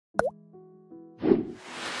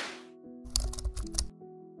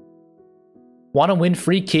Want to win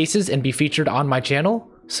free cases and be featured on my channel?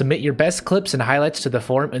 Submit your best clips and highlights to the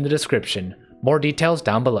forum in the description. More details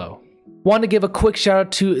down below. Want to give a quick shout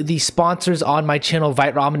out to the sponsors on my channel,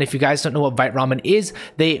 Vite Ramen. If you guys don't know what Vite Ramen is,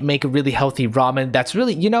 they make a really healthy ramen that's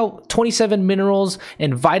really, 27 minerals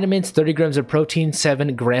and vitamins, 30 grams of protein,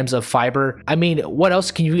 7 grams of fiber. I mean, what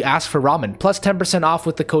else can you ask for ramen? Plus 10% off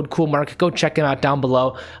with the code Coolmark. Go check them out down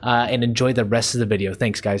below and enjoy the rest of the video.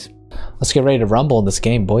 Thanks, guys. Let's get ready to rumble in this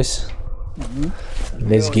game, boys.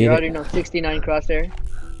 Let's get it. You already know 69 crosshair.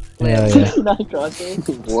 Yeah. 69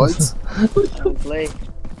 crosshair. What? I don't play.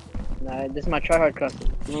 Nah, this is my tryhard crosshair.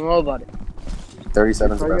 You don't know about it.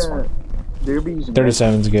 37's the best one.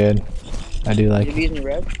 37's good. I do like You're it. using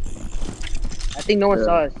red? I think no one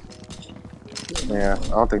saw us. Yeah, I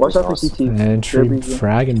don't think Watch they out for saw us. CT. Entry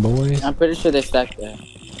fragging, boys. I'm pretty sure they stacked there.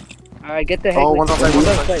 Alright, get the heck. Oh, one's on site, one's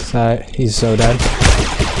on site. He's so dead.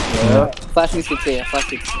 Yeah. Flash me 6, yeah, flash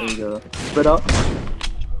 6. There you go. Spread out.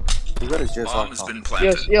 He got his just Bomb on has top. been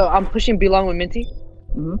planted. Yo, I'm pushing belong with Minty.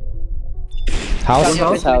 House?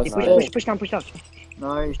 Down, House? Minty, push down. Push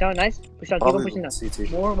Nice. down, nice. Push down, keep on pushing down. CT.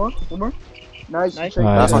 More. One more. Nice. Nice.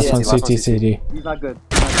 Alright, Last one last one CT, last one CT. He's not good.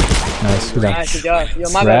 Nice, good job. Nice, good job. Yo,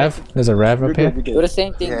 my bad. Rev? There's a Rev up here? Do the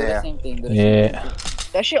same thing, do Yeah. the same thing. Do the same Yeah.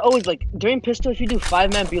 That shit always, like, during pistol, if you do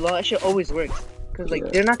 5-man belong, that shit always works. Cause,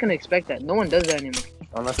 like, they're not gonna expect that. No one does that anymore.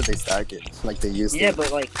 Unless if they stack it, like they used to. Yeah,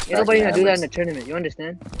 but, like, ain't nobody gonna do that in the tournament. You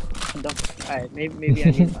understand? Alright, maybe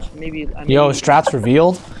I need, Yo, strats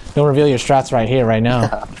revealed? Don't reveal your strats right here, right now.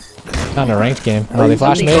 Not in a ranked game. Oh, they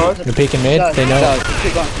flash mid. They're peeking mid. They know it.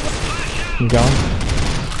 Keep going. Keep going.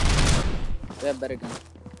 We have better gun.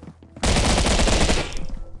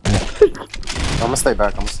 I'm gonna stay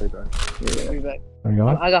back. I'll be back. Where you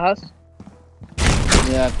going? I got house.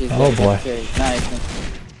 Yeah, please. Oh, boy. Nice.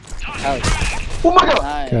 Ouch. Oh my god!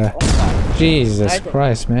 Nice. Okay. Oh my. Jesus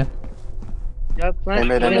Christ, man. Yeah,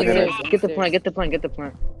 plant. Hey, man. Get the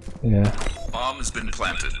plant. Yeah. Bomb has been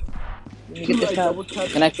planted. Let me get this top.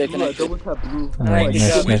 Connected. Double tap blue. Alright,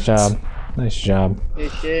 Nice, nice job. Nice job.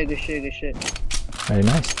 Good shit. Very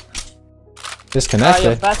nice. Yo,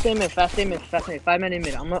 Disconnected. fast aim mid. 5-man in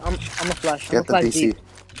mid. I'm a flash. I'm a Get the flash DC. deep.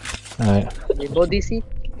 Alright. You go DC?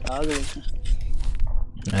 I'll go.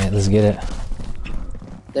 Alright, let's get it.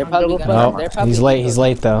 They're probably double gonna. Oh, They're probably he's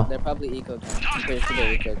late though. They're probably eco gun. I'm pretty sure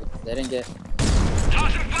they're eco gun. They didn't get.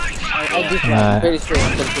 I'll do I'm Alright. pretty sure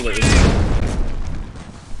they're eco gun.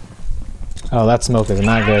 Oh, that smoke is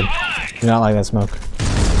not good. Do not like that smoke.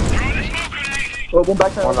 Oh, one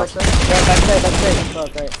backside. backside. Oh,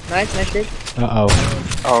 okay. Nice dig. Uh-oh.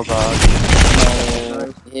 Oh god.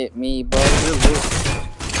 No, hit me, bro.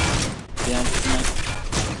 Yeah,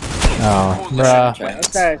 Oh, bruh.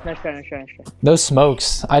 Nice try. Those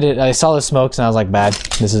smokes. I saw the smokes and I was like, bad.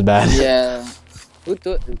 This is bad. yeah.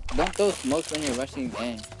 Don't throw smokes when you're rushing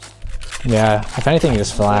game. Yeah. If anything,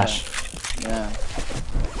 just flash. Yeah.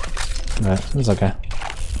 But it's okay.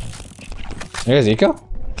 There's eco?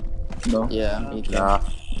 No. Yeah, I'm eco. Nah.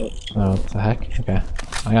 Oh, what the heck? Okay.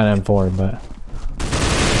 I got an M4, but...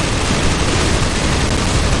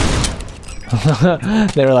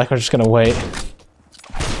 they were like, we're just gonna wait.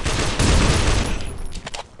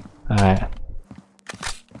 Alright.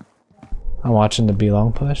 I'm watching the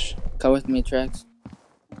B-long push. Come with me, Trax.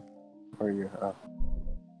 Where are you? Oh.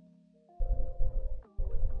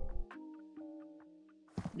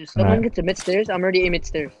 If someone Alright. gets to mid stairs, I'm already in mid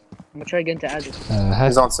stairs. I'm gonna try to get into Azure.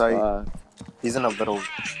 He's on site. He's in a little.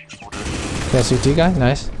 Yeah, CT guy,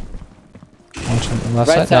 nice. Watching the left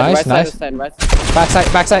Right side, side, nice, right nice. side, right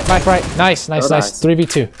side. Backside, back right, nice. Oh, nice.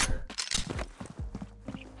 3v2.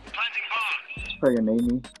 Probably gonna name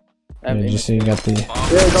me. Yeah, did you see you got the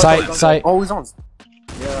Yeah, sight? Oh, he's on.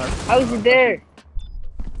 Yeah, How is he there?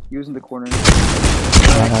 he was in the corner.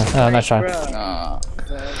 Nice try. Bruh.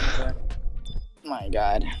 My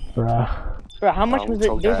god. Bruh. Bro, how much Oh, was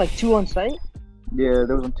it? There was like 2 on site? Yeah,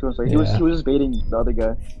 there was two on site. He Yeah. was just baiting the other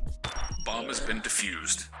guy. Bomb has been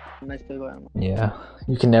defused. Nice play by him. Yeah,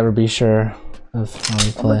 you can never be sure of how you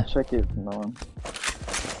I'm play. gonna check it from now on.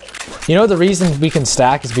 You know the reason we can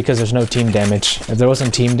stack is because there's no team damage. If there was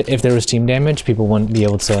team damage, people wouldn't be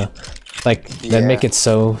able to, like, that'd Yeah. make it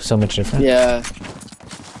so much different. Yeah.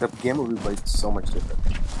 The game will be played so much different.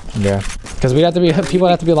 Yeah, because people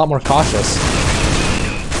have to be a lot more cautious.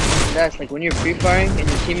 That's like when you're free firing and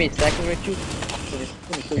your teammate's stacking with you.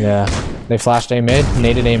 It's so Yeah, they flashed A mid,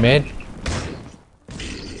 naded A mid.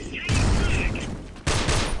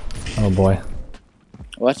 Oh boy.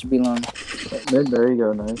 Watch belong. Mid, there you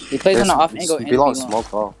go, nice. He plays on the off angle and belong belong.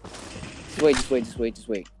 smoke off. Just wait.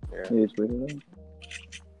 Yeah. Yeah, just wait a minute.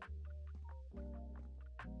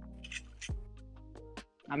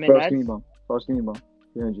 I'm in Bro, that. skinny bomb. Cross, give me bomb.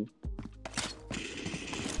 Behind you.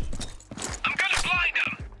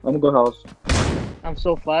 I'm gonna go house. I'm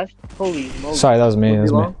so flashed. Holy moly. Sorry, that was me. That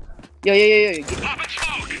was me. Long? Yo.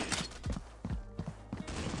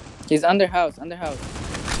 He's under house, under house.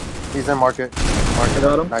 He's in market. I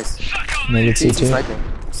got him. Nice. Maybe CT CT. sniping.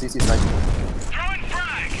 CT sniping.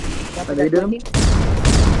 I need him.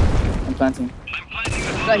 I'm planting.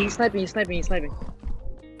 No, he's sniping. Sniping Bomb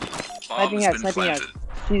out. has been planted.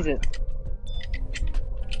 Seize it.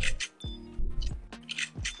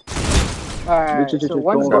 Alright, Chill, so don't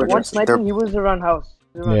one worry. sniping, he was around house.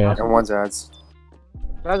 Yeah. And one's ads.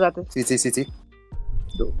 I got this. CT.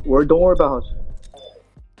 Don't worry about house.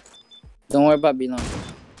 Don't worry about belong.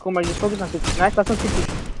 Coolmark, just focus on 50. Nice, that's on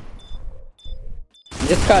 50.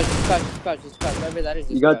 Just crouch. Whatever that is,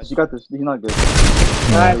 You got this. He's not good.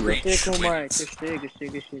 Nice, Reach good shit, Coolmark. wins. Good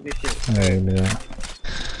shit. Alright, give me that.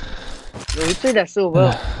 Yo, he played that so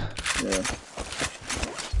well. Yeah.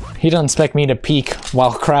 He doesn't expect me to peek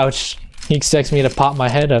while crouched. He expects me to pop my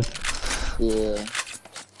head up. Yeah.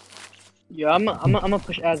 Yo, I'm gonna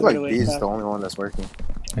push I ads feel right like away. B is fast. the only one that's working.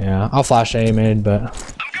 Yeah, I'll flash A mid, but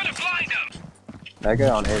That guy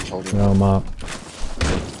on A is holding. throw him up.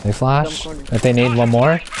 They flash. Dumb corner. If they need one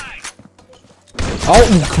more.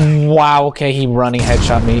 Oh, wow. Okay, he running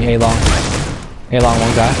headshot me. A long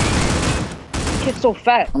one guy. Kid's so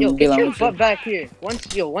fat. Yo, I'm get your below. butt back here. One's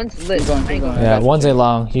lit. Keep going, I ain't keep going. Yeah, one's A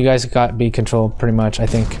long. You guys got B control pretty much, I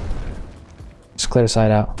think. Just clear the side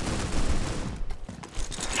out.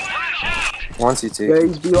 One CT. Yeah,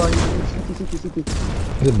 he's beyond.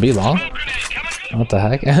 CT. Is it B long? What the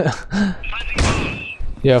heck?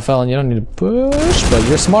 Yeah, Felon, you don't need to push, but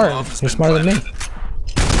you're smart. You're smarter than me.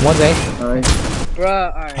 One's A. Alright.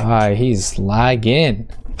 Bruh, alright. Alright, he's lagging.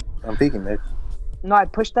 I'm peeking mid. No, I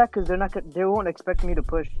pushed that because they won't expect me to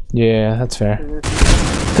push. Yeah, that's fair. 'Cause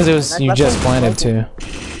it's- Because it was you That's just what I'm planted too.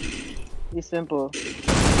 He's simple.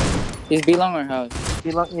 He's belong or house.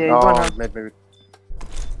 He's going Oh, out. mid.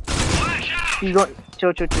 He's going.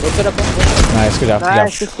 Chill. Go put up one. Nice, good job.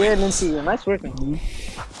 Nice, good scared, Lindsay. Nice work, man.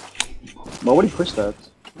 Why would he push that?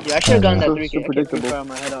 Yeah, I should have gotten that So- 3K. so I kept predictable. fire on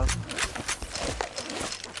my head off.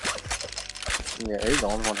 Yeah, A's the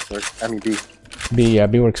only one that's working. I mean B. B, yeah,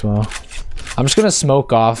 B works well. I'm just gonna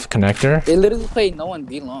smoke off connector. They literally play no one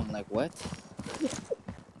belong. Like what?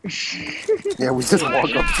 Yeah, we just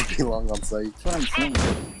walk up to B long on site. That's what I'm saying.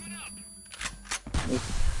 They're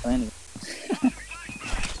planning.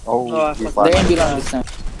 Oh, I Oh, he fucked They're flashed. in belong this time.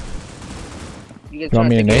 You guys You want trying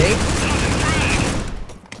me to to take nade? A?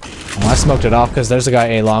 Oh, I smoked it off because there's a guy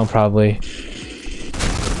A long probably.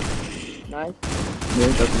 Nice. Yeah,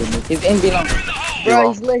 that's good. He's in belong.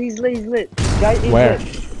 Bro, he's lit. Guy is Where? lit.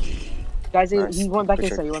 Guys, Nice. he went back For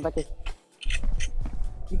inside. sure.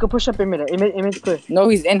 You can push up in mid. Image clear. No,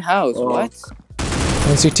 he's in house. Oh. What?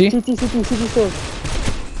 And CT? CT stairs.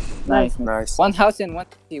 Nice. Nice. One house and one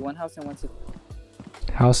city. One house and one city.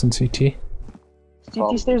 House and CT.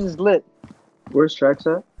 CT stairs is lit. Where's Strax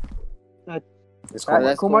at? It's Oh, cool.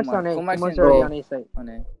 that's Coolmark's Coolmark. on A. Coolmark's Coolmark's in already A. on A site. On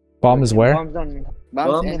A. Bomb is where? Bomb's on me.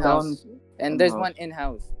 Bomb's Bomb in is house. on- And there's in-house. one in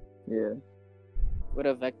house Yeah. with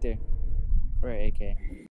a vector or AK.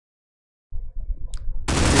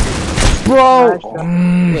 Bro!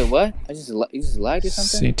 Wait, what? You just lagged or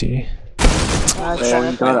something? CT. Oh,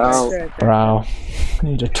 you got out. Bro. I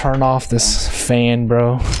need to turn off this fan,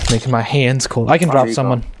 bro. Making my hands cold. I can drop There you go.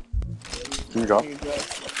 someone. Can you drop?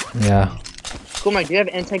 Yeah. Coolmark, do you have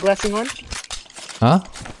anti-glassing on? Huh?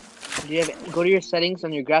 Do you have? Go to your settings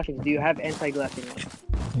on your graphics. Do you have anti-glassing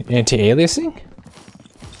on? Anti-aliasing?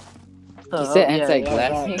 You said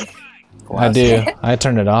anti-glassing? I do. I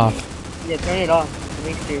turned it off. Yeah, turn it off. It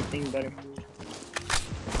makes your thing better.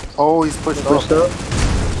 Oh, he's pushed Pushed up. up.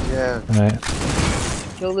 Yeah. Alright.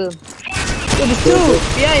 Kill them. Yo, there's two!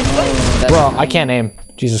 Behind, what? That's Bro, I can't aim.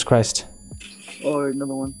 Jesus Christ. Oh,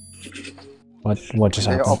 another one. What just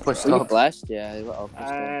They all happened? pushed Were you up. flashed? Yeah, they were all pushed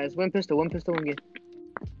up. It's one pistol, one game.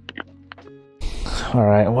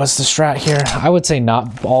 Alright, what's the strat here? I would say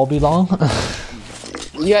not all belong.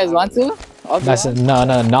 You guys want to? All I said no,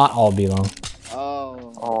 not all belong.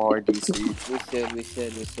 Oh. Oh, DC. We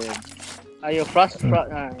should. Yo, Frost.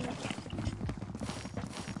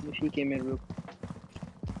 She came in real quick.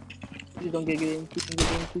 Please don't get in. Keep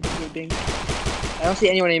getting. I don't see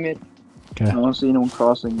anyone in mid. I don't see anyone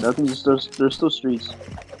crossing. I think there's still streets.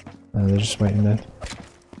 They're just waiting there.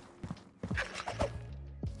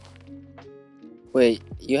 Wait,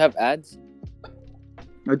 you have ads?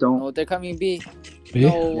 I don't. Oh, they're coming B. B?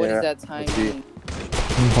 No, what is Yeah, that time? let's B.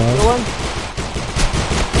 Other one.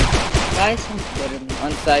 Nice.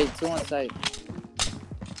 On site, two on site.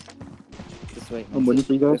 wait. I'm waiting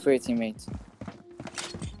for you Wait guys. for your teammates.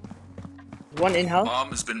 One in house. Bomb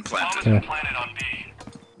has been planted. Okay.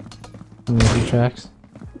 I'm gonna do tracks.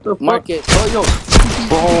 What the fuck? Mark it. Oh, yo.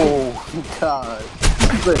 Oh, God.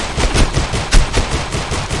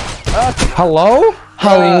 Hello?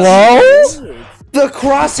 Hello? The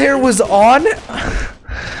crosshair was on?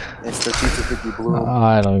 It's the Pizza 50 blue.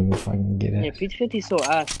 I don't even fucking get Yeah, it. Pizza 50 is so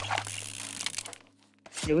ass.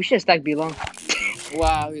 Yeah, we should stack B long.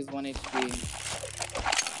 Wow, he's 1 HP.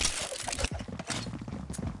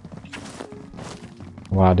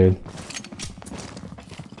 Wow, dude.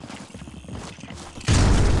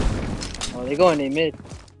 Oh, they're going in mid.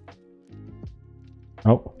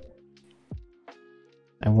 Oh.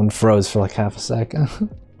 Everyone froze for like half a second.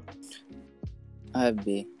 I have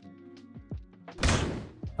B.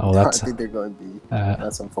 Oh, I that's think they're going B.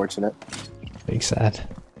 That's unfortunate. big sad.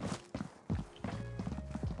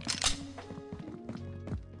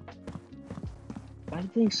 Why are they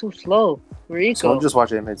playing so slow? Rico. Someone just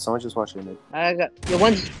watch A mid. Someone just watch A mid. I got. Yo,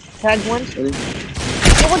 one's tagged once. Yo, Ready?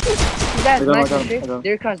 what's this? That I got him, nice I got him, mistake. I got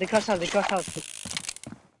him. They cross house. They cross house.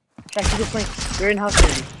 Jack, you just playing. They're in house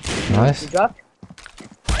already. Nice. You dropped?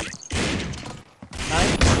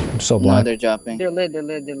 Nice. I'm so No, blind. they're dropping. They're lit.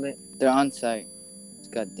 They're on site.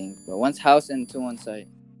 God dang. But one's house and two on site.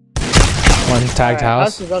 One tagged Alright,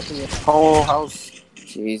 house. is also lit. Whole house.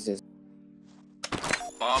 Jesus.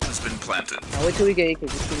 Bomb has been planted. Now wait till we get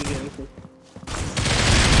acres. Wait till we get acres.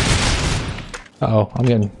 Uh-oh, I'm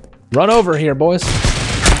getting run over here, boys.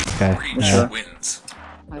 Okay. Reach Yeah. wins.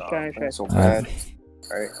 I try. That's so bad.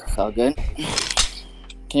 Alright. It's all good.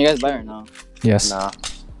 Can you guys buy or no? Yes. Nah.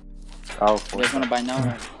 Oh, You guys wanna buy now?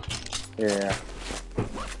 Or? yeah.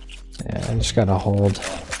 Yeah, I just gotta hold.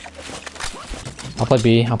 I'll play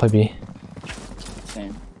B. I'll play B.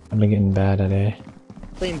 Same. I've been getting bad at A.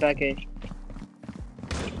 Playing back A.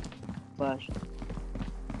 Flash.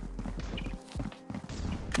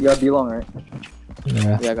 You got B long, right?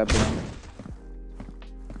 Yeah. Yeah, I got B.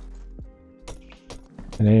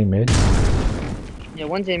 And A mid. Yeah,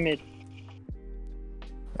 one's A mid.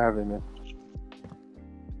 I have A mid.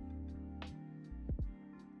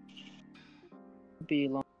 B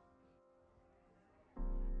long.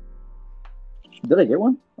 Did I get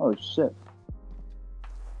one? Oh, shit.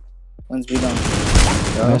 One's B down.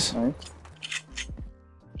 Nice. Nice.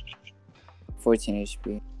 14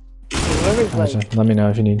 HP. Whoever's like. Gotcha. Let me know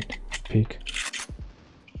if you need peek.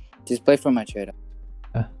 Just play for my trade.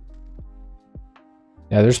 Yeah,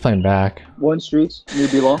 they're just playing back. One streets, near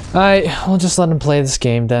B long. Alright, we'll just let him play this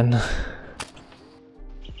game then.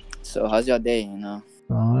 So how's your day, you know?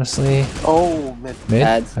 Honestly. Oh, mid. Mid?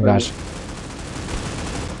 Ads. I got you.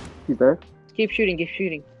 He's there. Keep shooting. Keep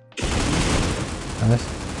shooting.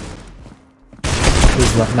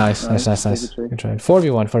 Nice. Nice. Nice. Good trade.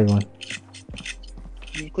 4v1, 4v1.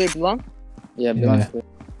 You clear B long? Yeah, B Yeah. one's clear.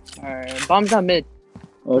 Alright. Bomb's not mid.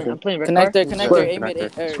 Okay. I'm playing red Connector, car. connector, Square, A mid,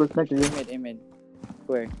 connector. Square connector here. A mid, A mid.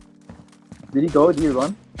 Square. Did he go? Did he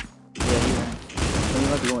run? Yeah, he ran. He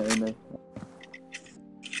might be going in there.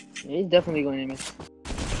 Yeah, he's definitely going in mid.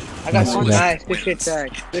 I got Nice, one. good job. Nice. Good shit,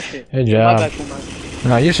 tag. Good shit. Good My job. bad, Coolmark.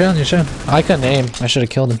 No, you should. I couldn't aim. I should have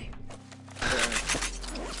killed him.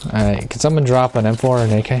 Alright, can someone drop an M4 or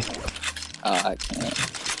an AK? Oh, I can't.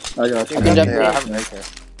 I got I you. can jump Yeah, I in. have an AK.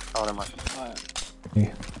 Oh, never mind.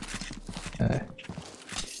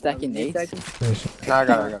 Stacking nades? No, I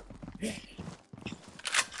got it.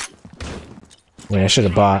 Wait, I should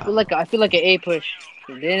have I bought. feel like an A push.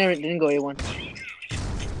 They didn't go A1.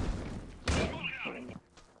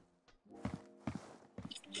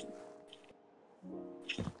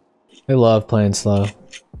 They love playing slow.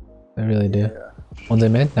 They really do. One's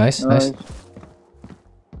in mid. Nice. Nice. It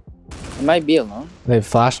might be alone. They've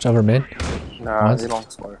flashed over mid. Nah, Once. they don't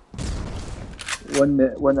explore. One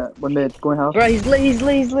mid, going house. Bro, he's lit.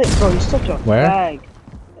 Bro, he's such a Where? bag.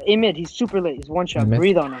 A mid, he's super lit. He's one shot. Mid?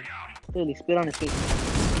 Breathe on him. Literally, spit on his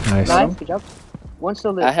face. Nice. Nice, good job. One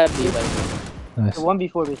still lit. I have B, like, Nice. The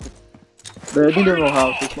 1v4 basically. But I think they're in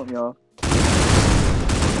house. They just want me off.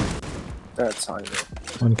 That's fine.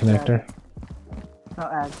 One connector.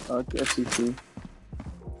 I'll add. FCC.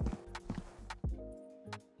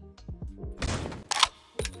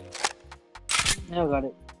 Now got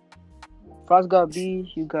it. Frost got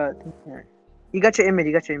B, you got... You got your image,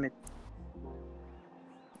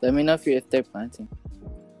 let me know if they're planting.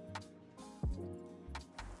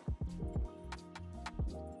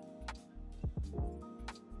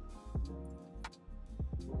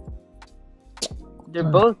 They're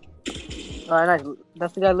both... Alright, nice.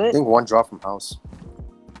 That's the guy I lit? think one drop from house.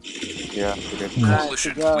 Yeah, we did. Nice,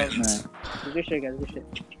 Coalition good job. wins. Good shit, guys, good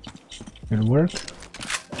shit. Good work.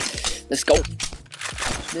 Let's go.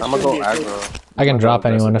 This I'm gonna should go be a good- aggro. I can I'm drop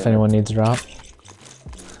gonna go anyone if aggressive anyone needs a drop.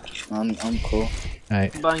 I'm cool.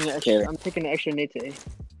 Alright. Buying an extra. Okay. I'm taking an extra nade to A.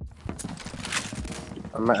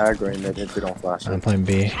 I'm gonna aggro in it if they don't flash I'm it. playing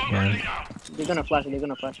B. Yeah. They're gonna flash it. They're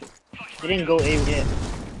gonna flash it. They didn't go A yet.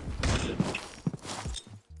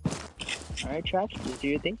 Alright, Trash. Just do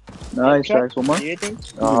your thing. Nice, Trash, Trax. One more. do your thing.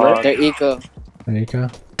 They're eco. There you go. Yeah,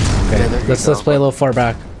 Okay. there you Let's go. play a little far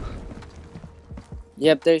back.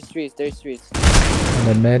 Yep, there's streets. There's streets. And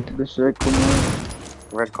then mid. This shit,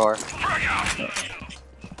 Coolmark. Red car.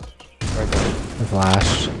 Right there.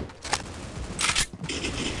 Flash.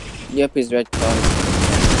 Yep, he's red car.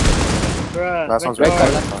 Bruh. Last one's Red red car.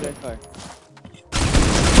 car. Last red car.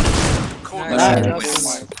 Nice.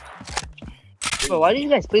 Nice. Bro, why do you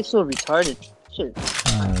guys play so retarded? Shit.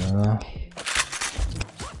 I don't know.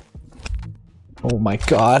 Oh my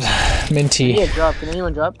god. Minty. Yeah, drop. Can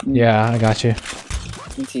anyone drop? Yeah, I got you.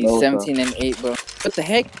 He's Oh, 17 and 8, bro. What the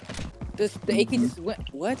heck? The AK just went.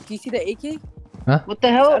 What? Do you see the AK? What the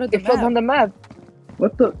hell? out of the It fell map. on the map.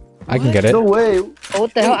 What the? I can get it. No way. Oh,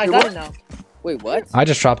 what the hell? I got it now. Wait, what? I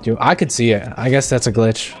just dropped you. I could see it. I guess that's a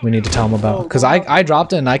glitch we need to tell them about. Because I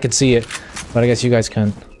dropped it and I could see it. But I guess you guys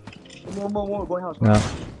couldn't. More. Going house. No.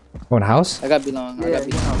 Going house? I got belong. I Yeah, got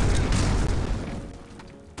going belong. house.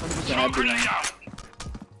 100% I belong.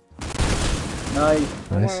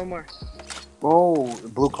 Nice. Nice. One more. Oh,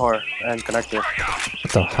 blue car and connector.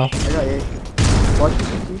 What the hell? I got 8. Watch the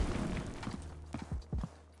CT.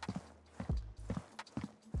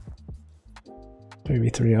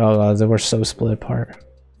 3v3. Oh, they were so split apart.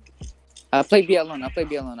 I play B alone. I play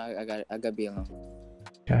B alone. I got it. I got B alone.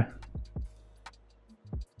 Okay.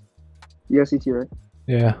 You got CT, right?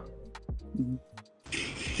 Yeah.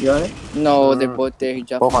 You got it? No, they're both there. He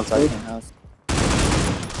dropped Both on in site. the house.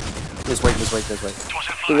 This way.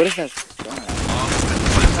 Dude, what is that?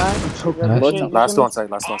 Nice. Both on. Last two on site.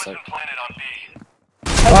 Last two on site.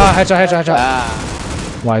 Ah, headshot.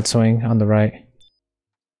 Ah, Wide swing on the right.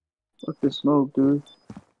 Fuck this smoke, dude.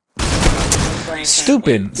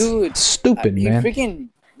 Stupid. dude. Stupid, You man. freaking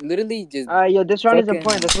literally just. Yo, this round is Fucking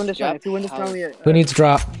important. Let's win this round. drop If we win this round, house. we Who needs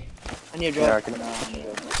drop? I need a Yeah, drop. I can.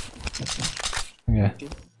 Okay.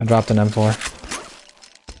 I dropped an M4.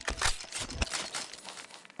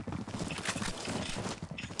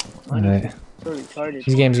 Alright. So retarded.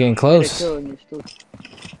 These games getting Get a close. kill and you're still-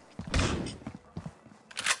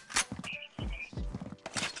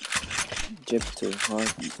 Jip too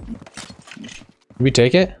hard. We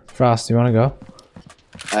take it? Frost, you wanna go?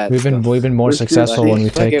 Alright, We've let's go. been more Let's do successful when we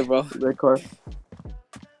Fuck take it, bro. Red car.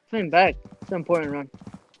 Swing back. It's an important run.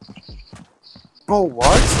 Bro, what?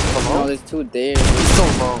 No, Hello? there's two there. So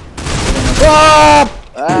low. Ah!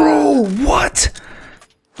 Ah, Bro, what?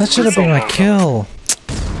 That should have been my kill.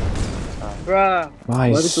 Bruh. Why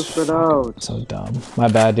did you Nice. spread out? So dumb. My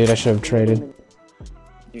bad, dude. I should have traded.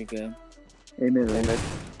 you're good. Amen, right?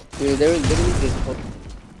 Dude, they were literally just.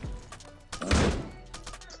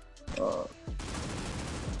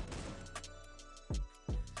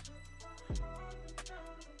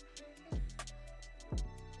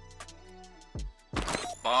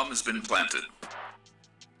 Bomb has been planted.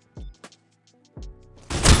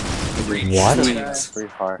 What? Wins. Free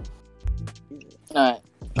fire. Alright,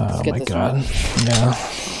 Oh get my this god. one.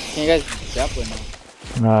 Can you guys drop one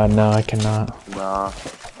now? No. No, I cannot. Nah.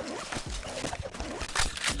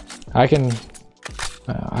 I can.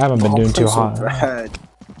 I haven't been doing too hot. Bad.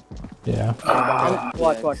 Yeah.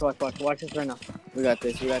 Watch this right now. We got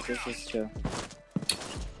this. Just chill.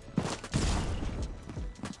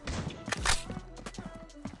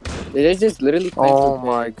 They're just literally playing Oh for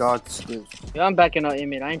my players. god, Steve. Yo, I'm backing out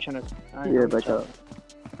A-mid. I ain't trying to. Yeah, back up.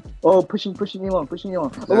 Oh, pushing along. A There's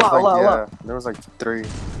lot. yeah, there was like 3.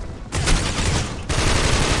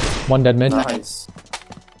 One dead mid. Nice.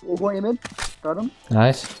 We're going in mid. Got him.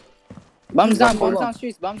 Nice. Bombs down Hold on.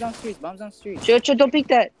 streets. Bombs on streets. Chill, don't peek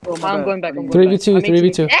that. Oh my I'm bad. going back. I'm 3v2. going back.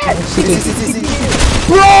 3v2. Yes!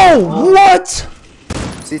 Bro, what?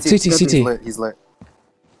 CT. CT. He's lit.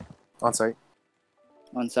 On site.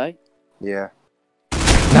 On site. Yeah.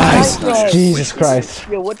 Nice. Nice. Jesus Christ.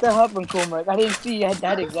 Yo, what the hell from Coolmark? I didn't see you had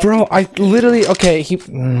that exactly. Bro, I literally. Okay, he.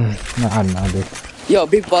 No, I don't know, dude. Yo,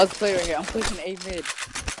 big boss player here. I'm pushing A mid.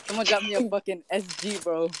 Someone got me a fucking SG,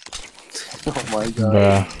 bro. Oh my god.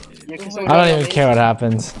 Bruh. Yeah, 'cause I someone don't got even me. care what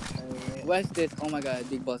happens. Watch this. Oh my god,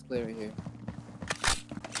 big boss player here.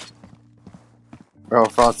 Bro,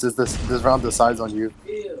 Frost, this round decides on you.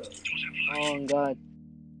 Oh god.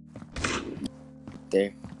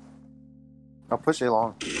 There. I'll push A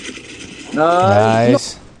long.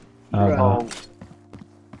 Nice. Oh, no.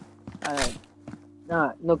 Oh, Alright.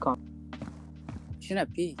 Nah, no comp. Shouldn't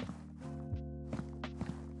have P.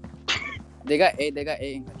 They got A. They got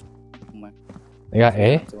A in control. Coolmark. They got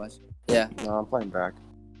A? To watch. Yeah. No, I'm playing back.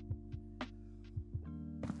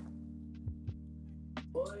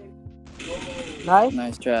 Nice.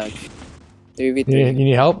 Nice track. 3v3. You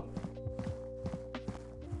need help?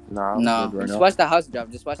 Nah, I'm No, good right just now. watch the house drop.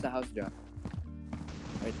 Just watch the house drop.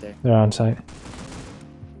 Right there. They're on site.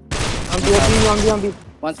 On B.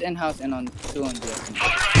 One's in house and on 2 on B.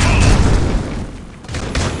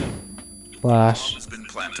 Flash. Bomb has been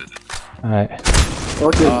planted. Alright.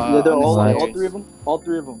 Okay, yeah, they're all nice. 3 of them. All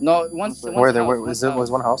 3 of them. No, one's Where house, there? one's Was it? house.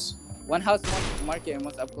 Was one house? One house, one market, and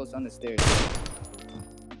one's up close on the stairs.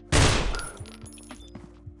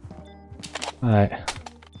 Alright.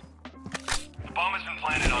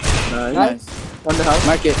 Nice. Nice. On the house.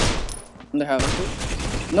 Market. On the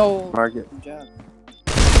house. No. Market. Good job.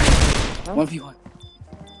 1v1.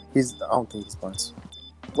 He's. I don't think he's plants.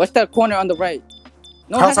 Watch that corner on the right.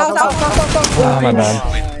 No, House. Oh, my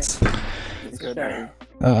bad. Nice. Good.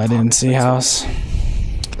 Oh, I didn't see house.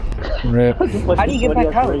 Rip. How do you get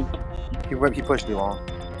back out? He pushed me long.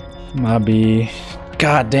 My B.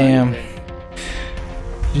 God damn.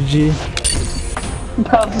 GG.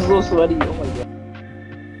 House is so sweaty. Oh my god.